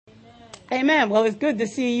Amen. Well, it's good to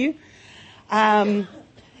see you.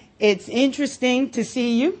 It's interesting to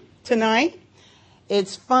see you tonight.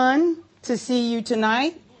 It's fun to see you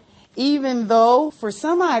tonight, even though for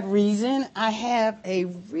some odd reason I have a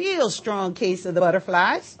real strong case of the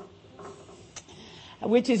butterflies,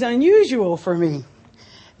 which is unusual for me.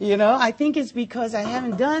 You know, I think it's because I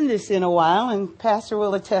haven't done this in a while, and Pastor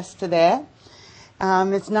will attest to that.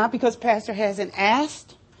 It's not because Pastor hasn't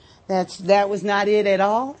asked. That was not it at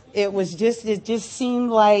all. It just seemed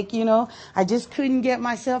like, I just couldn't get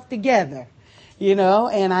myself together,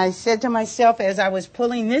 and I said to myself as I was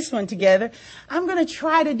pulling this one together, I'm going to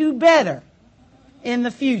try to do better in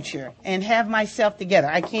the future and have myself together.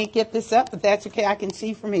 I can't get this up, but that's okay. I can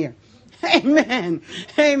see from here. Amen.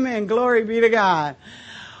 Amen. Glory be to God.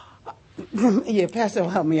 Yeah, Pastor will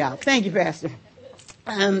help me out. Thank you, Pastor.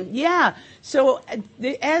 So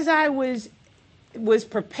as I was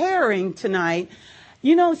preparing tonight,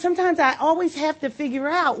 sometimes I always have to figure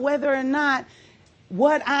out whether or not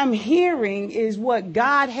what I'm hearing is what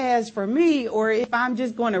God has for me, or if I'm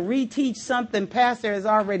just going to reteach something Pastor has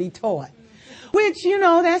already taught. Which,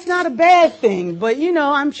 that's not a bad thing. But,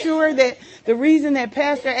 I'm sure that the reason that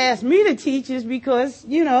Pastor asked me to teach is because,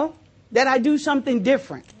 that I do something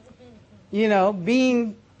different.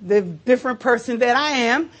 Being the different person that I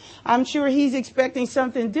am, I'm sure he's expecting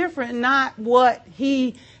something different, not what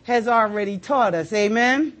he has already taught us.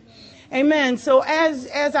 Amen? Amen. So as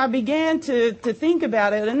I began to think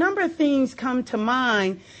about it, a number of things come to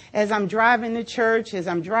mind as I'm driving to church, as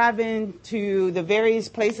I'm driving to the various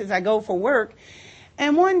places I go for work.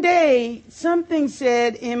 And one day, something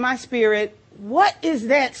said in my spirit, "What is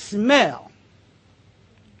that smell?"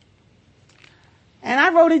 And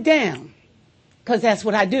I wrote it down, because that's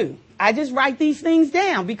what I do. I just write these things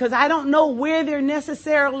down because I don't know where they're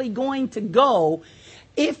necessarily going to go,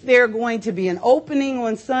 if they're going to be an opening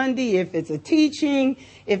on Sunday, if it's a teaching,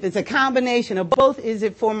 if it's a combination of both. Is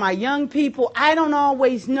it for my young people? I don't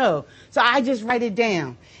always know. So I just write it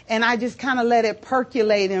down and I just kind of let it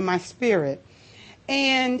percolate in my spirit.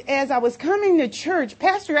 And as I was coming to church,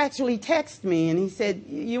 Pastor actually texted me and he said,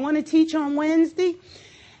 "You want to teach on Wednesday?"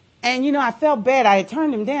 And, I felt bad. I had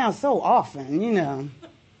turned him down so often,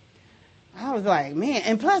 I was like, man.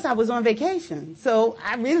 And plus I was on vacation. So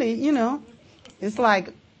I really, it's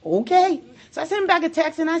like, okay. So I sent him back a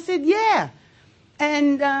text and I said, yeah.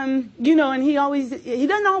 And, and he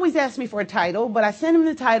doesn't always ask me for a title, but I sent him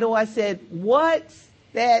the title. I said, "What's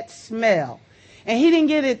that smell?" And he didn't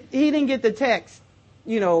get it. He didn't get the text,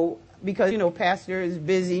 because, Pastor is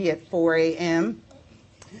busy at 4 a.m.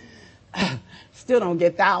 Still don't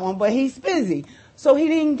get that one, but he's busy. So he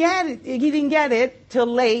didn't get it. He didn't get it till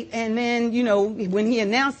late. And then, when he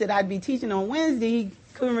announced that I'd be teaching on Wednesday, he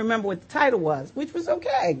couldn't remember what the title was, which was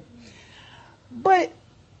okay. But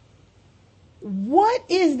what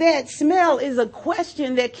is that smell is a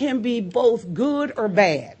question that can be both good or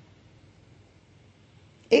bad.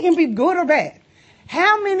 It can be good or bad.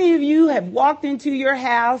 How many of you have walked into your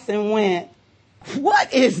house and went,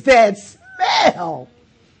 "What is that smell?"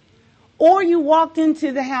 Or you walked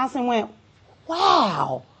into the house and went,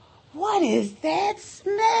 "Wow, what is that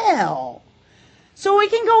smell?" So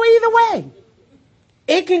it can go either way.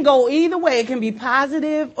 It can go either way. It can be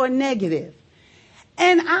positive or negative.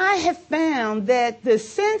 And I have found that the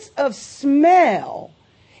sense of smell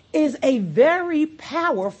is a very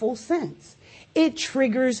powerful sense. It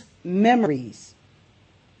triggers memories.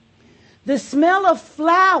 The smell of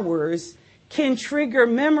flowers can trigger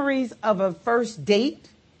memories of a first date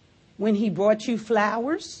when he brought you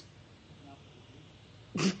flowers.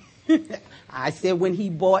 I said when he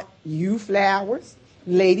bought you flowers.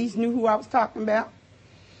 Ladies knew who I was talking about.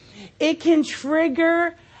 It can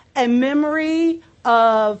trigger a memory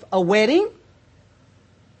of a wedding.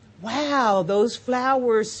 Wow, those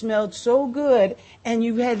flowers smelled so good. And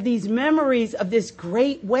you had these memories of this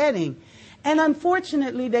great wedding. And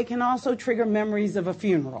unfortunately, they can also trigger memories of a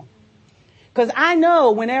funeral. Because I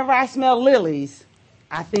know whenever I smell lilies,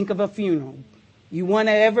 I think of a funeral. You want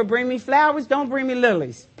to ever bring me flowers? Don't bring me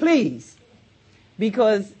lilies, please.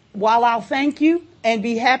 Because while I'll thank you and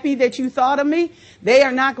be happy that you thought of me, they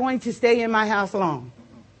are not going to stay in my house long.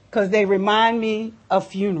 Because they remind me of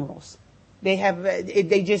funerals.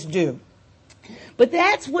 They just do. But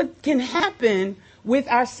that's what can happen with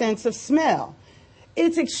our sense of smell.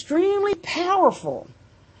 It's extremely powerful.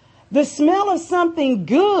 The smell of something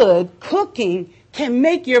good cooking can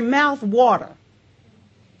make your mouth water.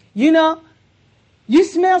 You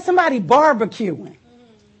smell somebody barbecuing.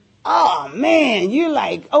 Oh man, you're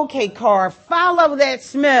like, okay, car, follow that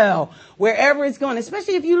smell wherever it's going,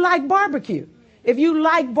 especially if you like barbecue. If you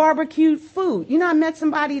like barbecued food, I met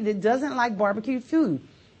somebody that doesn't like barbecued food.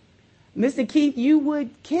 Mr. Keith, you would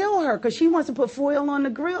kill her because she wants to put foil on the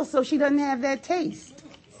grill so she doesn't have that taste.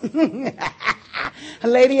 A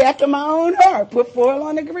lady after my own heart, put foil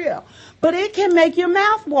on the grill. But it can make your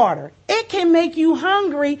mouth water. It can make you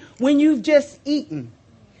hungry when you've just eaten.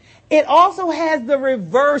 It also has the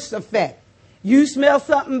reverse effect. You smell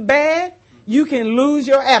something bad, you can lose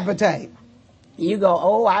your appetite. You go,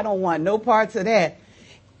 oh, I don't want no parts of that.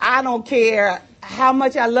 I don't care how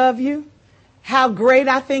much I love you, how great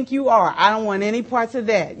I think you are. I don't want any parts of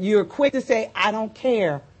that. You're quick to say, I don't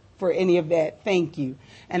care for any of that. Thank you.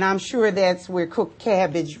 And I'm sure that's where cooked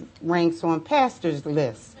cabbage ranks on pastor's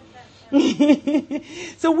list.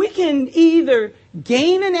 So we can either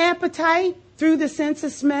gain an appetite through the sense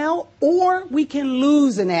of smell, or we can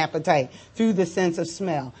lose an appetite through the sense of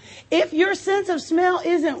smell. If your sense of smell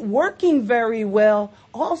isn't working very well,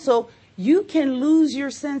 also, you can lose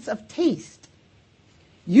your sense of taste.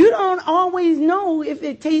 You don't always know if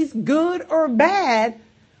it tastes good or bad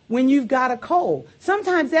when you've got a cold.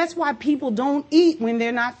 Sometimes that's why people don't eat when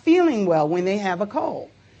they're not feeling well, when they have a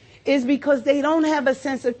cold. Is because they don't have a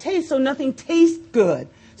sense of taste, so nothing tastes good.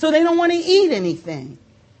 So they don't want to eat anything.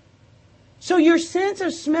 So your sense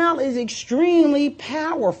of smell is extremely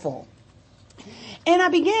powerful. And I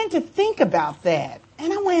began to think about that.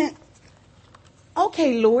 And I went,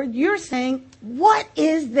 okay, Lord, you're saying, what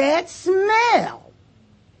is that smell?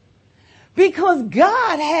 Because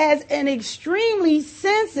God has an extremely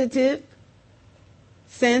sensitive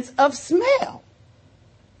sense of smell.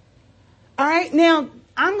 All right, now,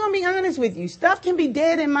 I'm going to be honest with you. Stuff can be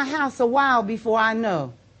dead in my house a while before I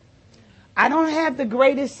know. I don't have the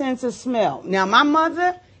greatest sense of smell. Now, my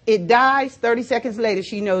mother, it dies. 30 seconds later,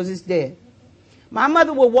 she knows it's dead. My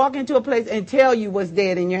mother will walk into a place and tell you what's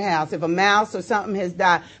dead in your house. If a mouse or something has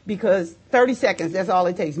died, because 30 seconds, that's all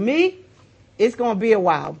it takes. Me, it's going to be a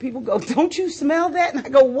while. People go, don't you smell that? And I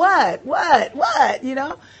go, what?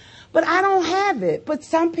 But I don't have it. But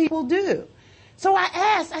some people do. So I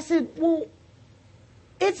asked, I said, well,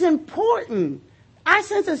 it's important. Our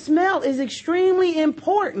sense of smell is extremely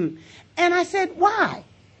important. And I said, why?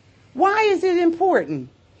 Why is it important?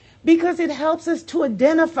 Because it helps us to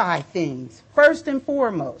identify things, first and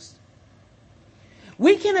foremost.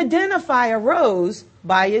 We can identify a rose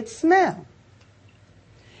by its smell.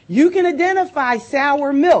 You can identify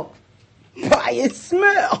sour milk by its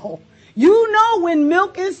smell. You know when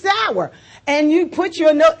milk is sour. And you put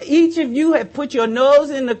each of you have put your nose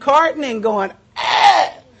in the carton and going,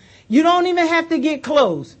 ah! You don't even have to get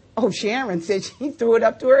close. Oh, Sharon said she threw it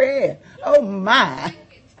up to her head. Oh, my.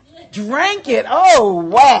 Drank it. Oh,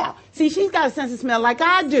 wow. See, she's got a sense of smell like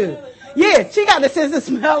I do. Yeah, she got a sense of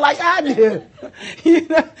smell like I do.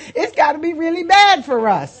 It's got to be really bad for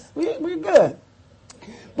us. We're good.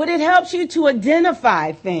 But it helps you to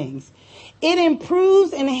identify things. It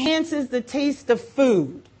improves and enhances the taste of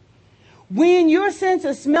food. When your sense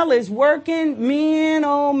of smell is working, man,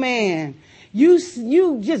 oh, man. You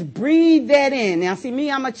just breathe that in. Now, see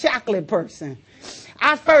me, I'm a chocolate person.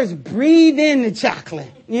 I first breathe in the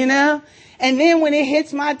chocolate, and then when it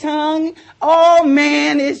hits my tongue, oh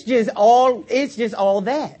man, it's just all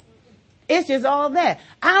that. It's just all that.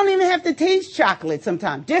 I don't even have to taste chocolate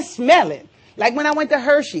sometimes. Just smell it. Like when I went to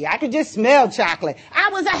Hershey, I could just smell chocolate. I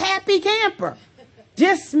was a happy camper.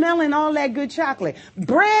 Just smelling all that good chocolate.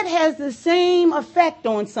 Bread has the same effect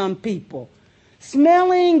on some people.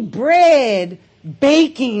 Smelling bread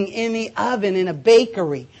baking in the oven in a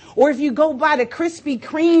bakery. Or if you go by the Krispy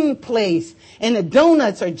Kreme place and the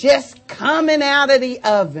donuts are just coming out of the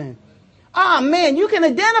oven. Oh man, you can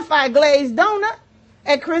identify a glazed donut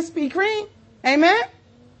at Krispy Kreme. Amen?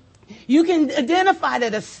 You can identify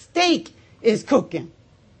that a steak is cooking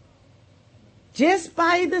just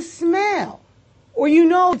by the smell. Or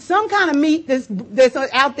some kind of meat that's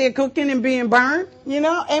out there cooking and being burned.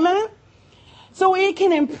 Amen? So it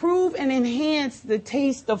can improve and enhance the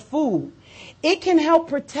taste of food. It can help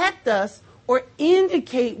protect us or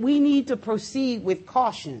indicate we need to proceed with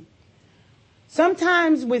caution.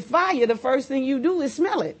 Sometimes with fire, the first thing you do is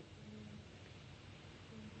smell it.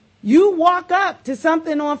 You walk up to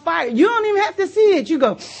something on fire. You don't even have to see it. You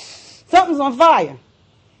go, something's on fire.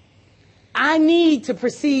 I need to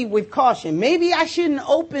proceed with caution. Maybe I shouldn't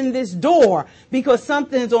open this door because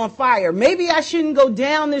something's on fire. Maybe I shouldn't go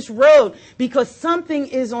down this road because something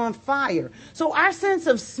is on fire. So our sense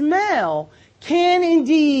of smell can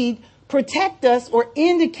indeed protect us or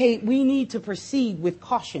indicate we need to proceed with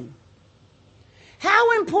caution.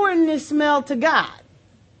 How important is smell to God?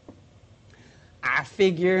 I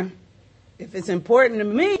figure if it's important to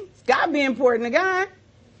me, it's got to be important to God.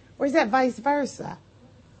 Or is that vice versa?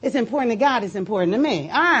 It's important to God, it's important to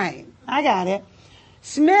me. All right, I got it.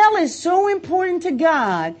 Smell is so important to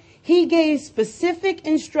God, he gave specific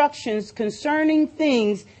instructions concerning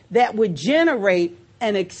things that would generate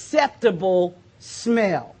an acceptable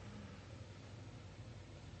smell.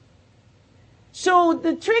 So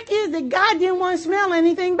the trick is that God didn't want to smell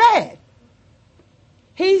anything bad.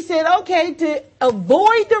 He said, okay, to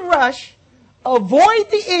avoid the rush,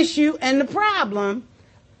 avoid the issue and the problem,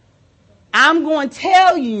 I'm going to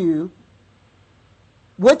tell you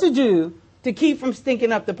what to do to keep from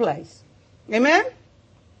stinking up the place. Amen?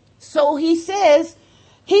 So he says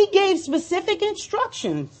he gave specific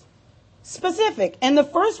instructions. Specific. And the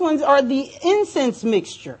first ones are the incense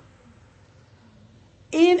mixture.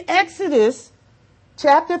 In Exodus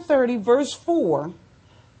chapter 30, verse 4,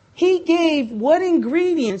 he gave what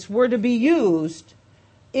ingredients were to be used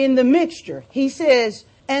in the mixture. He says,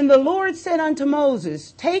 and the Lord said unto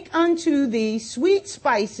Moses, take unto thee sweet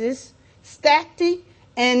spices, stacte,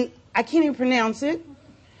 and I can't even pronounce it,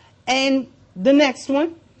 and the next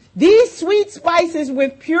one, these sweet spices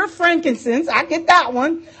with pure frankincense, I get that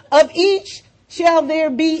one, of each shall there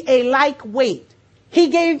be a like weight. He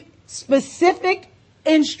gave specific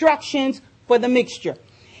instructions for the mixture.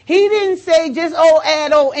 He didn't say just,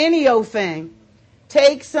 add any old thing.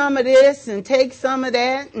 Take some of this and take some of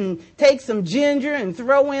that and take some ginger and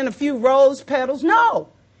throw in a few rose petals. No.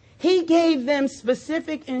 He gave them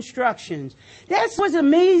specific instructions. That's what's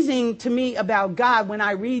amazing to me about God when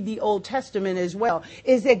I read the Old Testament as well,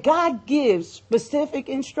 is that God gives specific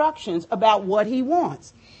instructions about what he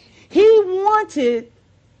wants. He wanted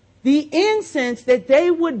the incense that they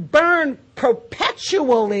would burn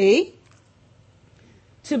perpetually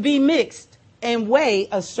to be mixed and weigh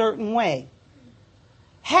a certain way.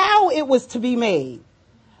 How it was to be made.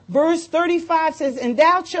 Verse 35 says, and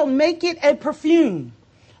thou shalt make it a perfume,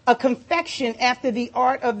 a confection after the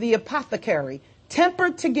art of the apothecary,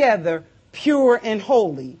 tempered together, pure and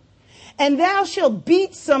holy. And thou shalt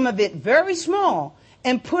beat some of it very small,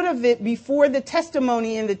 and put of it before the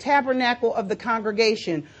testimony in the tabernacle of the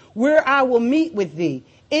congregation, where I will meet with thee.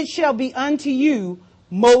 It shall be unto you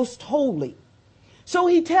most holy. So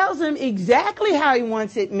he tells them exactly how he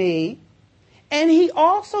wants it made. And he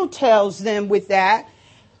also tells them with that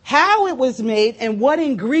how it was made and what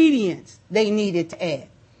ingredients they needed to add.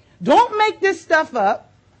 Don't make this stuff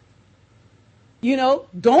up.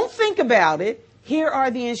 Don't think about it. Here are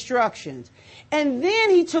the instructions. And then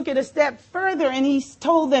he took it a step further and he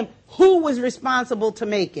told them who was responsible to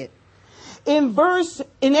make it. In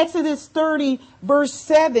Exodus 30, verse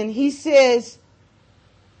 7, he says,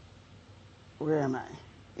 where am I?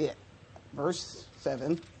 Yeah, verse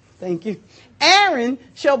 7. Thank you. Aaron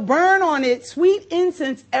shall burn on it sweet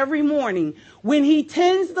incense every morning. When he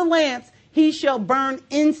tends the lamps, he shall burn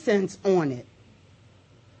incense on it.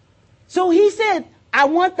 So he said, I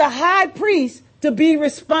want the high priest to be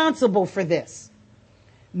responsible for this.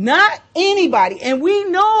 Not anybody. And we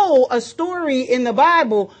know a story in the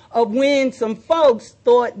Bible of when some folks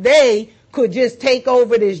thought they could just take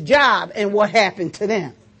over this job and what happened to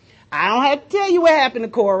them. I don't have to tell you what happened to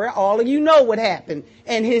Korah. All of you know what happened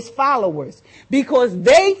and his followers. Because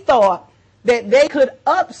they thought that they could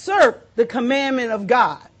usurp the commandment of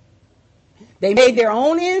God. They made their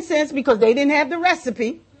own incense because they didn't have the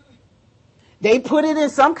recipe. They put it in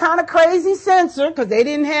some kind of crazy censer because they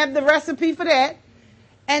didn't have the recipe for that.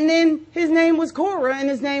 And then his name was Korah and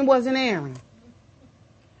his name wasn't Aaron.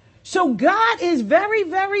 So God is very,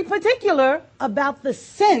 very particular about the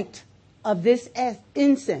scent of this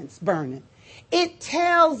incense burning. It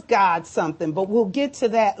tells God something, but we'll get to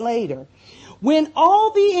that later. When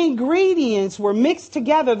all the ingredients were mixed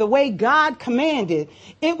together the way God commanded,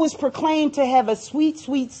 it was proclaimed to have a sweet,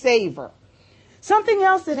 sweet savor. Something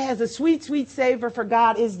else that has a sweet, sweet savor for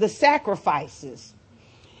God is the sacrifices.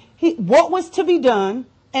 What was to be done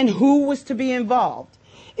and who was to be involved.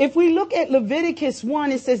 If we look at Leviticus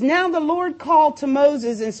 1, it says, now the Lord called to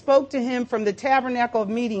Moses and spoke to him from the tabernacle of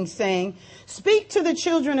meeting, saying, speak to the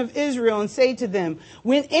children of Israel and say to them,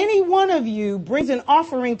 when any one of you brings an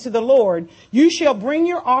offering to the Lord, you shall bring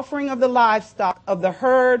your offering of the livestock, of the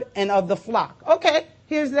herd, and of the flock. Okay,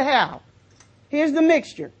 here's the how. Here's the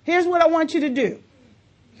mixture. Here's what I want you to do.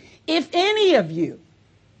 If any of you,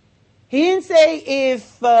 he didn't say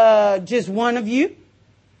if just one of you,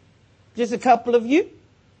 just a couple of you.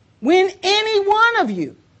 When any one of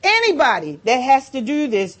you, anybody that has to do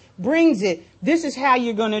this, brings it, this is how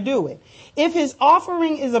you're going to do it. If his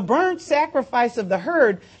offering is a burnt sacrifice of the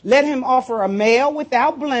herd, let him offer a male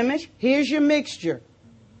without blemish. Here's your mixture.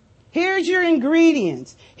 Here's your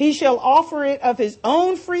ingredients. He shall offer it of his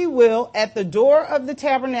own free will at the door of the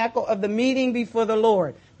tabernacle of the meeting before the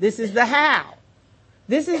Lord. This is the how.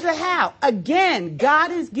 This is the how. Again,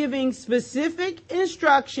 God is giving specific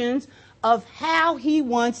instructions of how he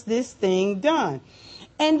wants this thing done.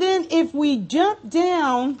 And then if we jump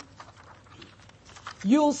down,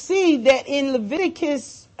 you'll see that in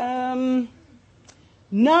Leviticus 9,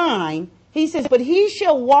 he says, but he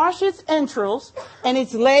shall wash its entrails and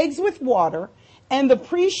its legs with water, and the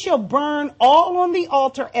priest shall burn all on the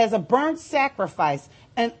altar as a burnt sacrifice,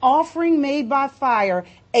 an offering made by fire,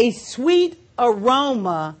 a sweet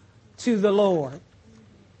aroma to the Lord.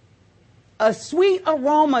 A sweet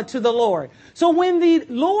aroma to the Lord. So when the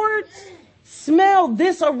Lord smelled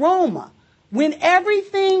this aroma, when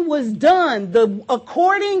everything was done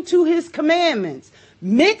according to his commandments,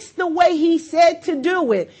 mixed the way he said to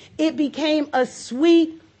do it, it became a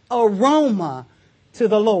sweet aroma to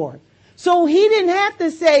the Lord. So he didn't have to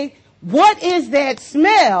say, what is that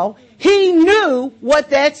smell? He knew what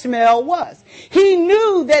that smell was. He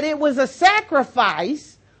knew that it was a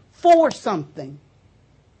sacrifice for something.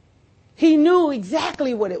 He knew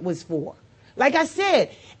exactly what it was for. Like I said,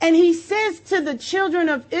 and he says to the children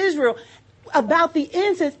of Israel about the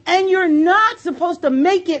incense, and you're not supposed to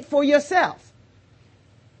make it for yourself.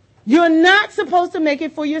 You're not supposed to make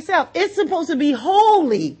it for yourself. It's supposed to be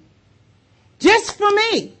holy, just for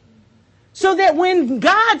me. So that when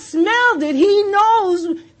God smelled it, he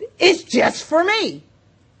knows it's just for me.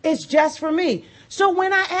 It's just for me. So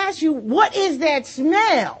when I ask you, what is that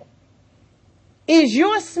smell? Is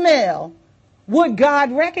your smell what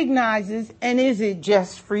God recognizes, and is it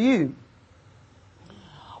just for you?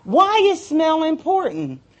 Why is smell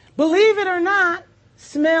important? Believe it or not,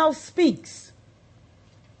 smell speaks.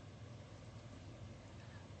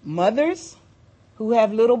 Mothers who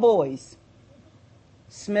have little boys,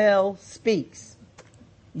 smell speaks.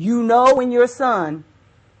 You know when your son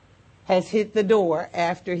has hit the door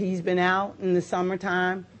after he's been out in the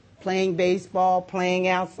summertime playing baseball, playing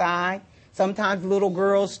outside. Sometimes little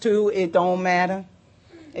girls too. It don't matter.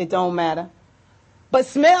 It don't matter. But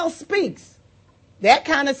smell speaks. That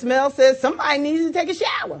kind of smell says somebody needs to take a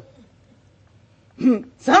shower.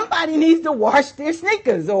 Somebody needs to wash their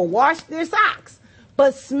sneakers or wash their socks.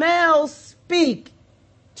 But smells speak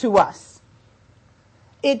to us.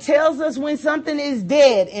 It tells us when something is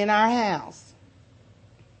dead in our house.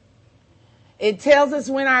 It tells us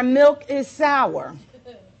when our milk is sour.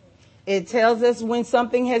 It tells us when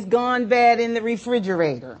something has gone bad in the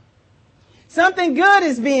refrigerator. Something good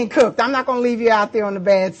is being cooked. I'm not going to leave you out there on the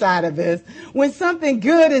bad side of this. When something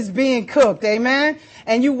good is being cooked, amen?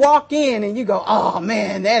 And you walk in and you go, oh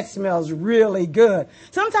man, that smells really good.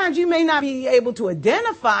 Sometimes you may not be able to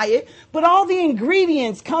identify it, but all the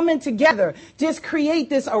ingredients coming together just create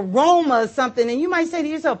this aroma of something. And you might say to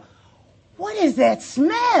yourself, what is that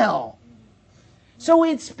smell? So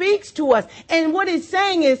it speaks to us. And what it's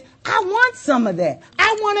saying is, I want some of that.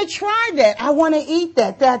 I want to try that. I want to eat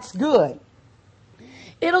that. That's good.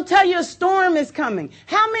 It'll tell you a storm is coming.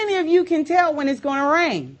 How many of you can tell when it's going to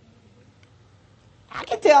rain? I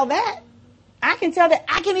can tell that. I can tell that.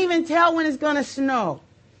 I can even tell when it's going to snow.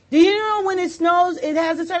 Do you know when it snows, it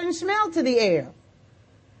has a certain smell to the air?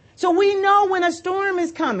 So we know when a storm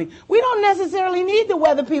is coming. We don't necessarily need the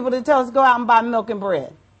weather people to tell us to go out and buy milk and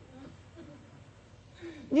bread.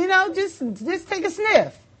 You know, just take a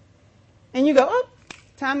sniff. And you go, oh,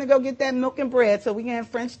 time to go get that milk and bread so we can have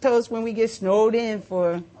French toast when we get snowed in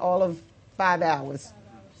for all of 5 hours.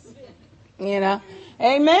 You know?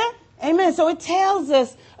 Amen? Amen. So it tells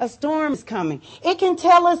us a storm is coming. It can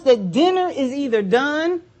tell us that dinner is either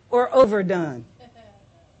done or overdone.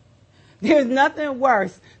 There's nothing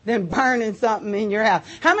worse than burning something in your house.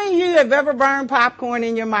 How many of you have ever burned popcorn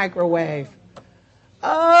in your microwave?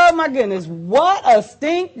 Oh my goodness, what a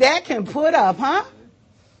stink that can put up, huh?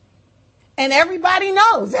 And everybody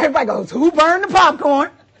knows. Everybody goes, who burned the popcorn?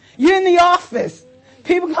 You're in the office.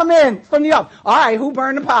 People come in from the office. All right, who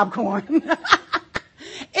burned the popcorn?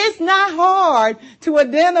 It's not hard to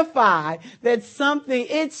identify that something,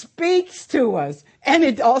 it speaks to us. And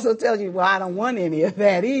it also tells you, well, I don't want any of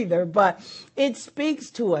that either, but it speaks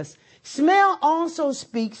to us. Smell also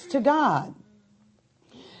speaks to God.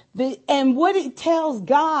 And what it tells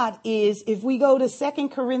God is, if we go to 2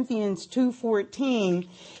 Corinthians 2:14,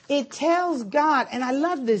 it tells God, and I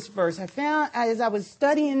love this verse. I found, as I was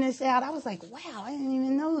studying this out, I was like, wow, I didn't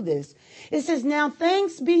even know this. It says, now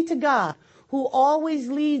thanks be to God, who always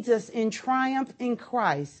leads us in triumph in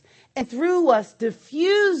Christ, and through us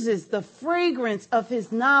diffuses the fragrance of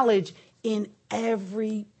his knowledge in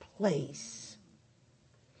every place.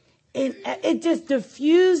 It just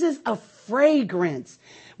diffuses a fragrance.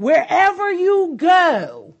 Wherever you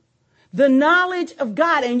go, the knowledge of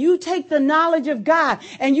God, and you take the knowledge of God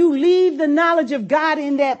and you leave the knowledge of God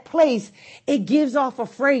in that place, it gives off a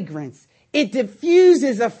fragrance. It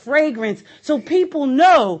diffuses a fragrance so people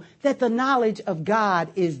know that the knowledge of God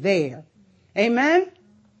is there. Amen.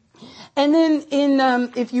 And then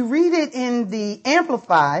if you read it in the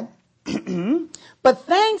Amplified, but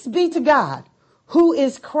thanks be to God, who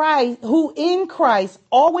in Christ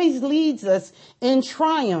always leads us in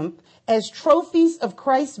triumph as trophies of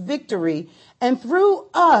Christ's victory, and through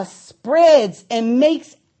us spreads and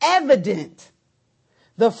makes evident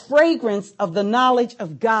the fragrance of the knowledge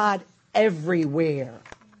of God everywhere.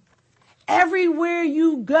 Everywhere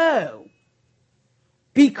you go,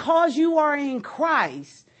 because you are in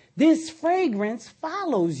Christ, this fragrance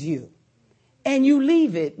follows you, and you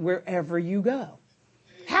leave it wherever you go.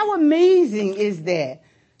 How amazing is that?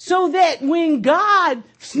 So that when God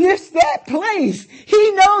sniffs that place,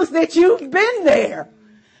 he knows that you've been there.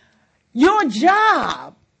 Your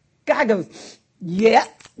job, God goes, yeah,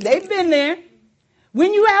 they've been there.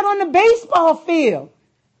 When you're out on the baseball field,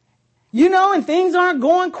 and things aren't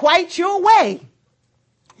going quite your way,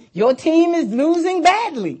 your team is losing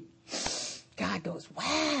badly, God goes,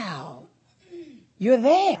 wow, you're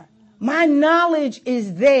there. My knowledge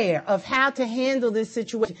is there of how to handle this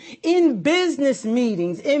situation. In business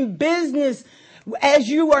meetings, in business, as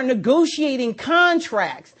you are negotiating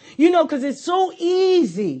contracts, because it's so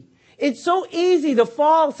easy. It's so easy to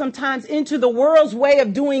fall sometimes into the world's way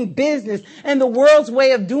of doing business and the world's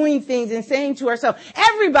way of doing things and saying to ourselves,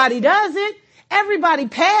 everybody does it. Everybody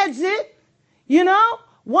pads it.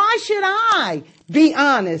 Why should I be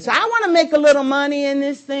honest? I want to make a little money in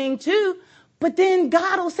this thing too. But then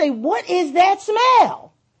God will say, what is that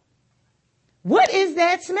smell? What is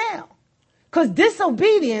that smell? Because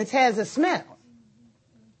disobedience has a smell.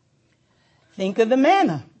 Think of the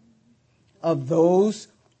manna of those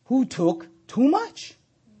who took too much.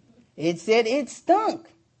 It said it stunk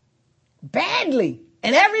badly.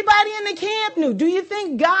 And everybody in the camp knew. Do you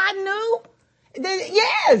think God knew?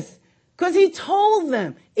 Yes. Because he told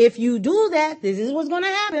them, if you do that, this is what's going to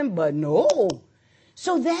happen. But no.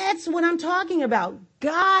 So that's what I'm talking about.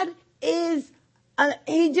 God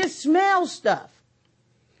he just smells stuff.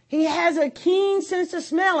 He has a keen sense of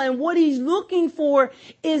smell. And what he's looking for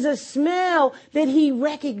is a smell that he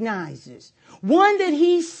recognizes. One that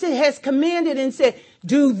he has commanded and said,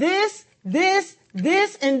 do this, this,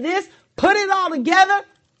 this, and this. Put it all together.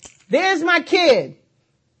 There's my kid.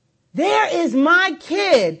 There is my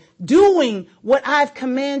kid doing what I've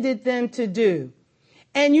commanded them to do.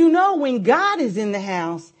 And when God is in the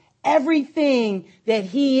house, everything that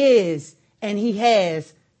he is and he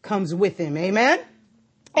has comes with him. Amen?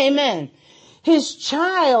 Amen. His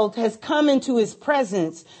child has come into his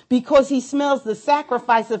presence because he smells the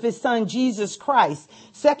sacrifice of his son, Jesus Christ.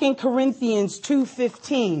 2 Corinthians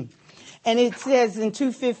 2:15. And it says in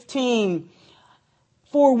 2:15,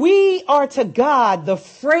 for we are to God the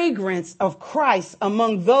fragrance of Christ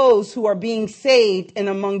among those who are being saved and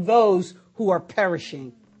among those who are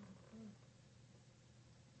perishing.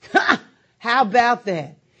 How about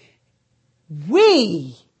that?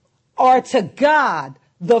 We are to God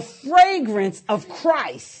the fragrance of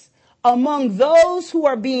Christ among those who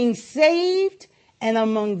are being saved and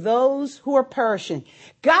among those who are perishing.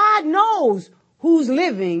 God knows who's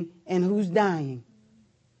living and who's dying.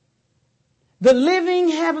 The living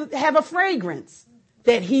have a fragrance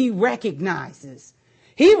that he recognizes.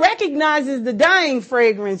 He recognizes the dying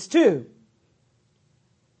fragrance too.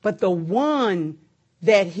 But the one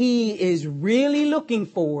that he is really looking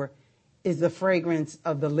for is the fragrance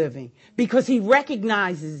of the living, because he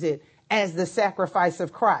recognizes it as the sacrifice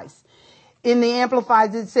of Christ. In the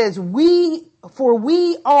Amplified, it says, we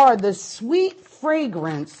are the sweet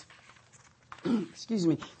fragrance,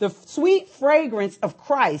 the sweet fragrance of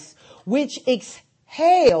Christ, which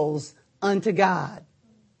exhales unto God.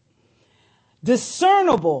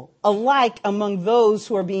 Discernible alike among those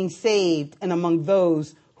who are being saved and among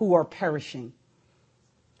those who are perishing.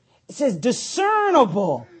 It says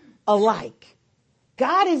discernible alike.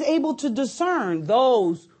 God is able to discern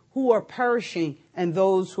those who are perishing and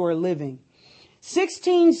those who are living.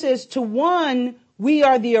 16 says, to one, we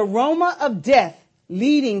are the aroma of death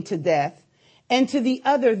leading to death, and to the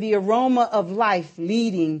other, the aroma of life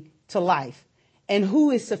leading to life. And who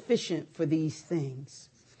is sufficient for these things?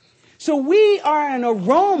 So we are an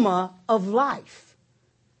aroma of life.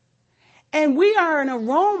 And we are an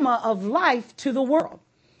aroma of life to the world.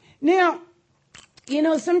 Now,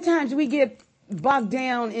 sometimes we get bogged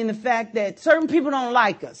down in the fact that certain people don't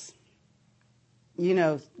like us.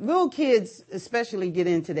 Little kids especially get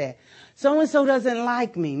into that. So-and-so doesn't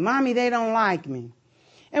like me. Mommy, they don't like me.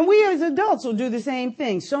 And we as adults will do the same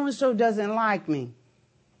thing. So-and-so doesn't like me.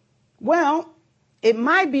 Well, it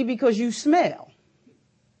might be because you smell.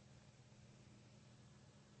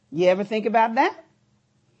 You ever think about that?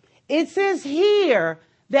 It says here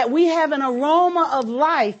that we have an aroma of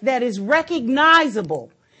life that is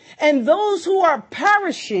recognizable. And those who are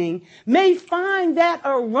perishing may find that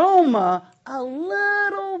aroma a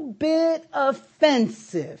little bit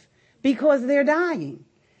offensive because they're dying.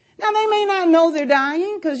 Now, they may not know they're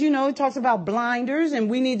dying because, it talks about blinders and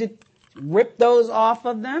we need to rip those off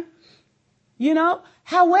of them.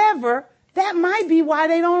 However, that might be why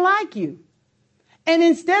they don't like you. And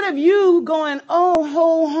instead of you going, oh,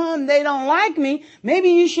 ho, hum, they don't like me, maybe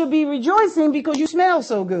you should be rejoicing because you smell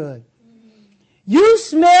so good. You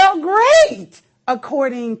smell great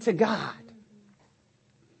according to God.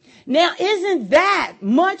 Now, isn't that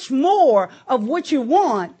much more of what you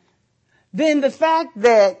want than the fact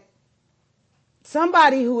that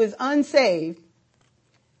somebody who is unsaved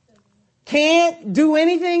can't do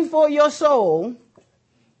anything for your soul,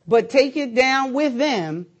 but take it down with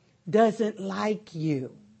them, doesn't like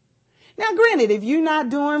you? Now, granted, if you're not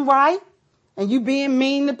doing right and you being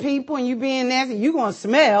mean to people and you being nasty, you're going to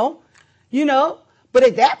smell, but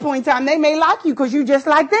at that point in time, they may like you because you just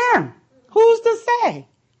like them. Who's to say?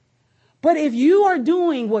 But if you are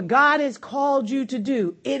doing what God has called you to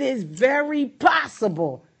do, it is very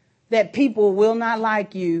possible that people will not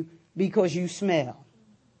like you because you smell.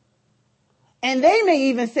 And they may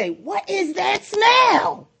even say, what is that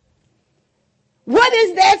smell? What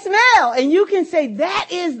is that smell? And you can say that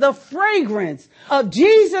is the fragrance of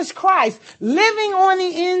Jesus Christ living on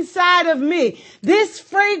the inside of me. This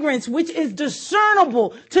fragrance, which is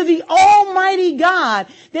discernible to the Almighty God,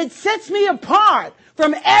 that sets me apart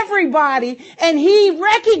from everybody. And he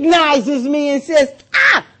recognizes me and says,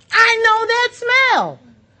 I know that smell.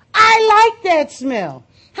 I like that smell.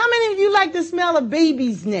 How many of you like the smell of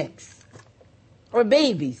babies' necks? Or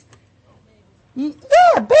babies? Yeah,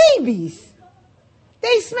 babies.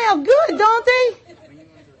 They smell good, don't they?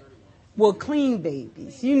 Well, clean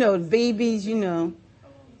babies. Babies,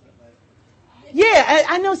 Yeah,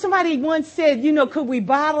 I know somebody once said, could we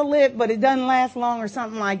bottle it, but it doesn't last long or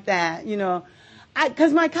something like that,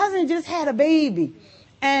 Because my cousin just had a baby.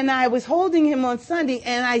 And I was holding him on Sunday,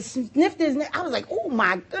 and I sniffed his neck. I was like, oh,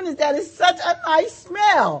 my goodness, that is such a nice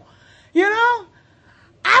smell.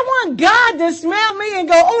 I want God to smell me and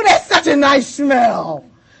go, oh, that's such a nice smell.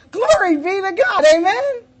 Glory be to God. Amen.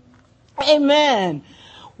 Amen.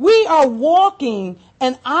 We are walking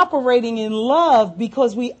and operating in love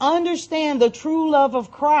because we understand the true love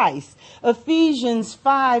of Christ. Ephesians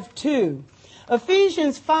 5:2.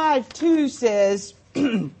 Ephesians 5:2 says,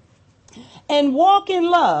 and walk in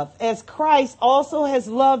love as Christ also has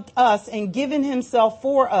loved us and given himself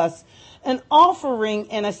for us, an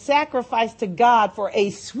offering and a sacrifice to God for a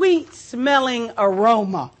sweet smelling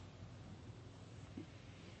aroma.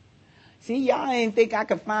 See, y'all didn't think I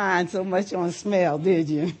could find so much on smell, did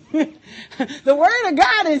you? The word of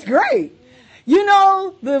God is great.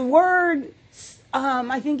 The word,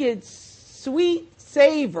 I think it's sweet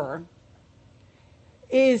savor,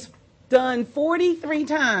 is done 43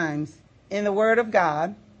 times in the word of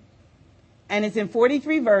God. And it's in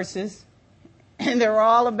 43 verses. And they're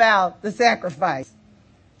all about the sacrifice.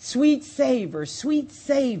 Sweet savor, sweet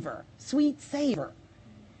savor, sweet savor.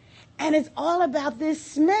 And it's all about this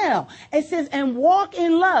smell. It says, and walk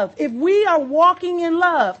in love. If we are walking in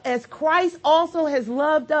love, as Christ also has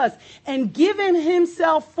loved us and given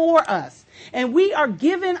himself for us, and we are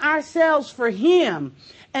giving ourselves for him,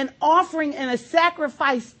 an offering and a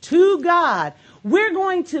sacrifice to God, we're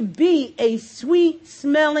going to be a sweet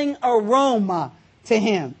smelling aroma to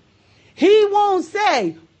him. He won't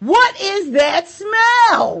say, what is that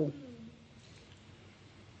smell?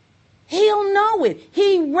 He'll know it.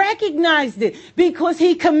 He recognized it because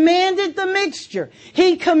he commanded the mixture.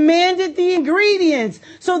 He commanded the ingredients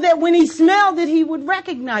so that when he smelled it, he would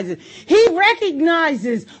recognize it. He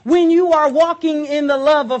recognizes when you are walking in the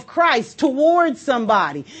love of Christ towards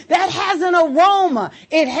somebody. That has an aroma.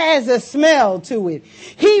 It has a smell to it.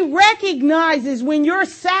 He recognizes when you're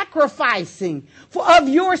sacrificing of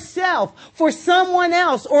yourself for someone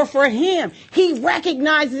else or for him. He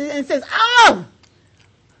recognizes it and says, oh,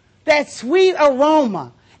 that sweet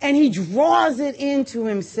aroma, and he draws it into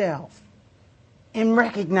himself and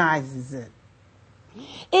recognizes it.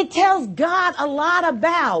 It tells God a lot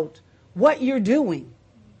about what you're doing.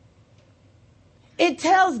 It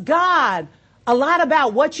tells God a lot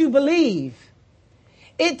about what you believe.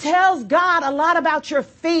 It tells God a lot about your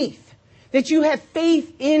faith. that you have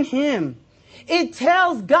faith in him. It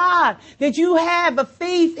tells God that you have a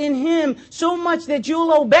faith in him so much that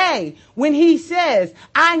you'll obey when he says,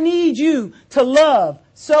 I need you to love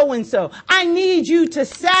so and so. I need you to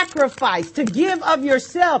sacrifice, to give of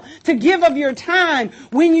yourself, to give of your time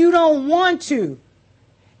when you don't want to.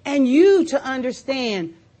 And you to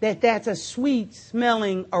understand that that's a sweet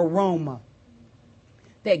smelling aroma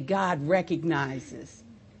that God recognizes.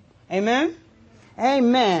 Amen?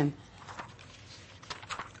 Amen.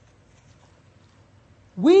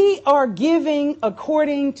 We are giving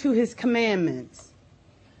according to his commandments.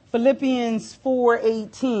 Philippians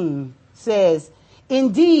 4:18 says,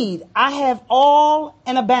 Indeed, I have all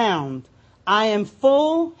and abound. I am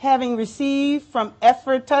full, having received from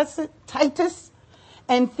Epaphroditus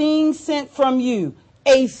and things sent from you,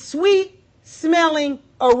 a sweet smelling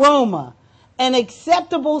aroma, an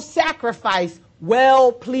acceptable sacrifice,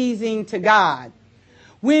 well pleasing to God.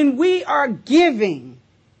 When we are giving,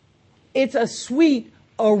 it's a sweet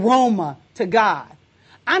aroma to God.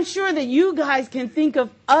 I'm sure that you guys can think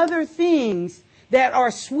of other things that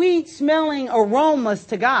are sweet smelling aromas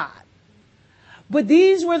to God. But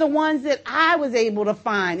these were the ones that I was able to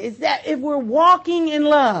find. Is that if we're walking in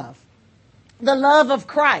love, the love of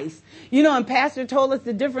Christ, and Pastor told us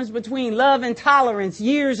the difference between love and tolerance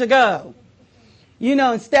years ago,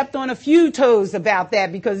 and stepped on a few toes about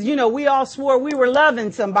that because, we all swore we were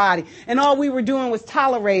loving somebody and all we were doing was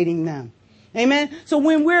tolerating them. Amen. So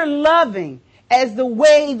when we're loving as the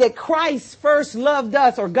way that Christ first loved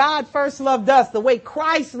us, or God first loved us, the way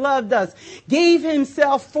Christ loved us, gave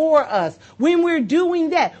himself for us, when we're doing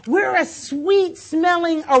that, we're a sweet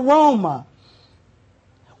smelling aroma.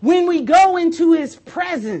 When we go into his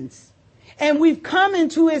presence, and we've come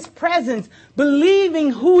into his presence,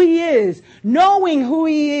 believing who he is, knowing who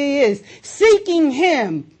he is, seeking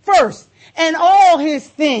him first and all his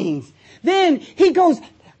things, then he goes,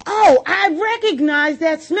 oh, I recognize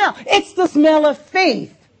that smell. It's the smell of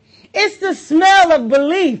faith. It's the smell of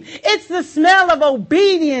belief. It's the smell of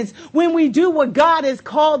obedience when we do what God has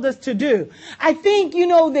called us to do. I think,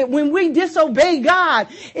 that when we disobey God,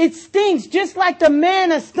 it stinks just like the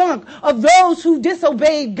manna stunk of those who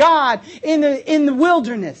disobeyed God in the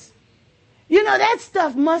wilderness. That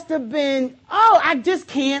stuff must have been, I just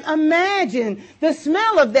can't imagine the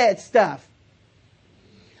smell of that stuff.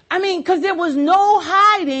 Because there was no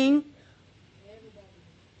hiding.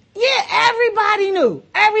 Yeah, everybody knew.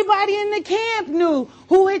 Everybody in the camp knew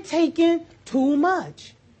who had taken too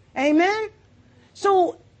much. Amen?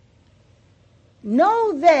 So,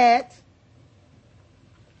 know that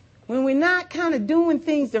when we're not kind of doing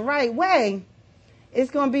things the right way,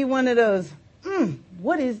 it's going to be one of those,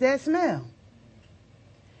 what is that smell?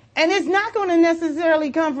 And it's not going to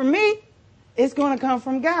necessarily come from me. It's going to come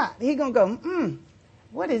from God. He's going to go,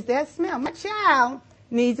 what is that smell? My child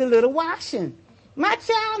needs a little washing. My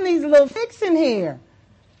child needs a little fixing here.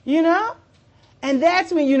 And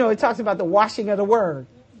that's when, it talks about the washing of the word.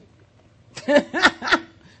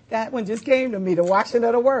 That one just came to me, the washing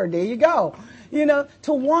of the word. There you go.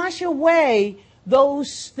 To wash away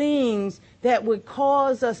those things that would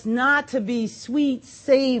cause us not to be sweet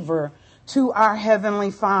savor to our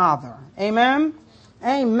Heavenly Father. Amen?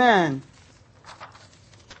 Amen.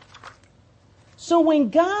 So when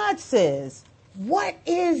God says, what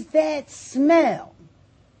is that smell?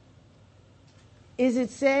 Is it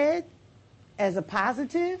said as a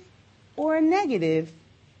positive or a negative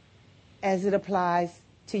as it applies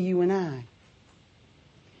to you and I?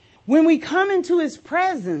 When we come into his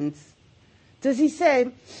presence, does he say,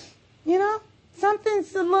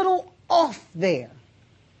 something's a little off there?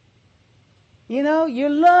 Your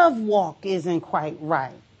love walk isn't quite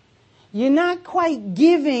right. You're not quite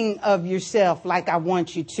giving of yourself like I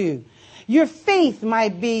want you to. Your faith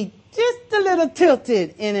might be just a little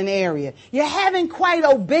tilted in an area. You haven't quite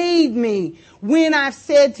obeyed me when I've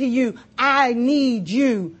said to you, I need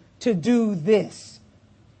you to do this.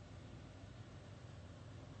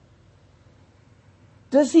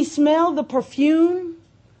 Does he smell the perfume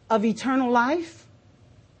of eternal life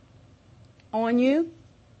on you?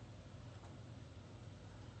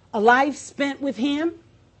 A life spent with him?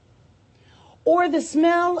 Or the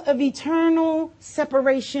smell of eternal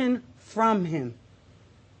separation from him?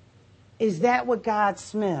 Is that what God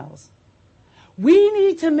smells? We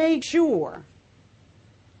need to make sure,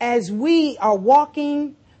 as we are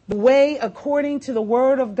walking the way according to the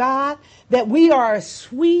word of God, that we are a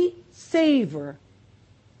sweet savor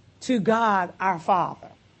to God our Father.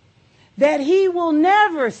 That he will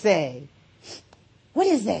never say, what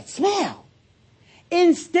is that smell?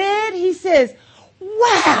 Instead, he says,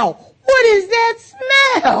 wow, what is that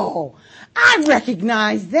smell? I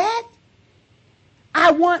recognize that.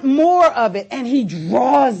 I want more of it. And he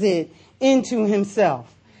draws it into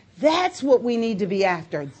himself. That's what we need to be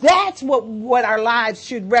after. That's what our lives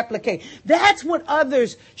should replicate. That's what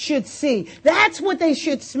others should see. That's what they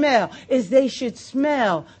should smell, is they should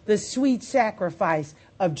smell the sweet sacrifice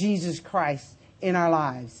of Jesus Christ in our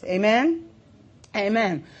lives. Amen?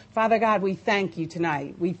 Amen. Father God, we thank you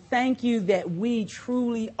tonight. We thank you that we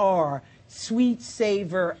truly are sweet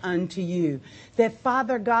savor unto you. That,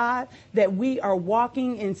 Father God, that we are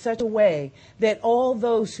walking in such a way that all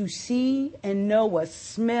those who see and know us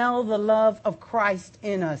smell the love of Christ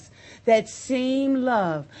in us. That same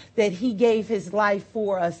love that he gave his life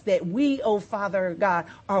for us, that we, oh Father God,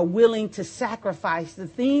 are willing to sacrifice the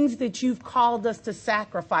things that you've called us to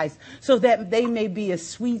sacrifice so that they may be a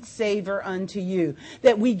sweet savor unto you.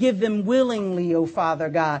 That we give them willingly, oh Father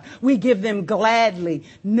God. We give them gladly,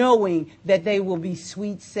 knowing that they will be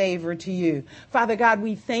sweet savor to you. Father God,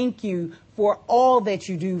 we thank you for all that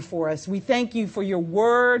you do for us. We thank you for your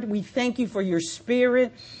word. We thank you for your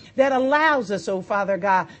spirit that allows us, oh Father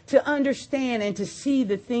God, to understand and to see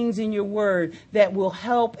the things in your word that will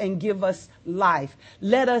help and give us life.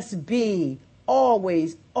 Let us be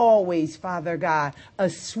always, always, Father God, a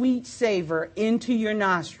sweet savor into your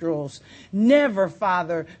nostrils. Never,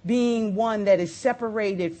 Father, being one that is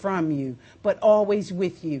separated from you, but always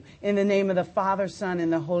with you. In the name of the Father, Son,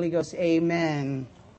 and the Holy Ghost, amen.